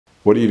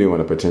What do you do when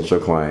a potential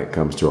client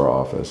comes to our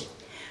office?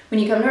 When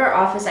you come to our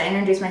office, I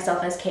introduce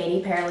myself as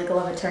Katie, paralegal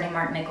of attorney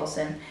Mark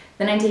Nicholson.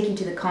 Then I take you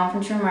to the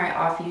conference room where I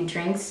offer you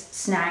drinks,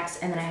 snacks,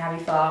 and then I have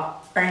you fill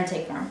out our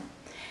intake form.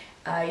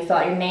 You fill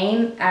out your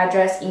name,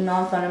 address, email,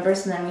 and phone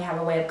numbers, and then we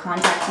have a way of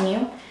contacting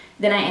you.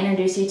 Then I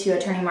introduce you to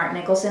attorney Mark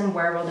Nicholson,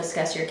 where we'll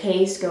discuss your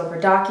case, go over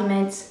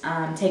documents,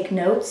 take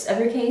notes of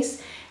your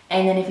case,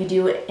 and then if you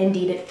do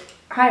indeed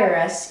hire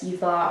us, you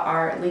fill out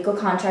our legal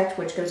contract,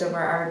 which goes over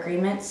our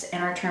agreements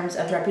and our terms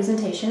of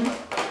representation.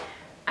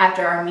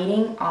 After our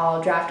meeting, I'll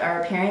draft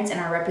our appearance and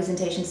our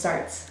representation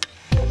starts.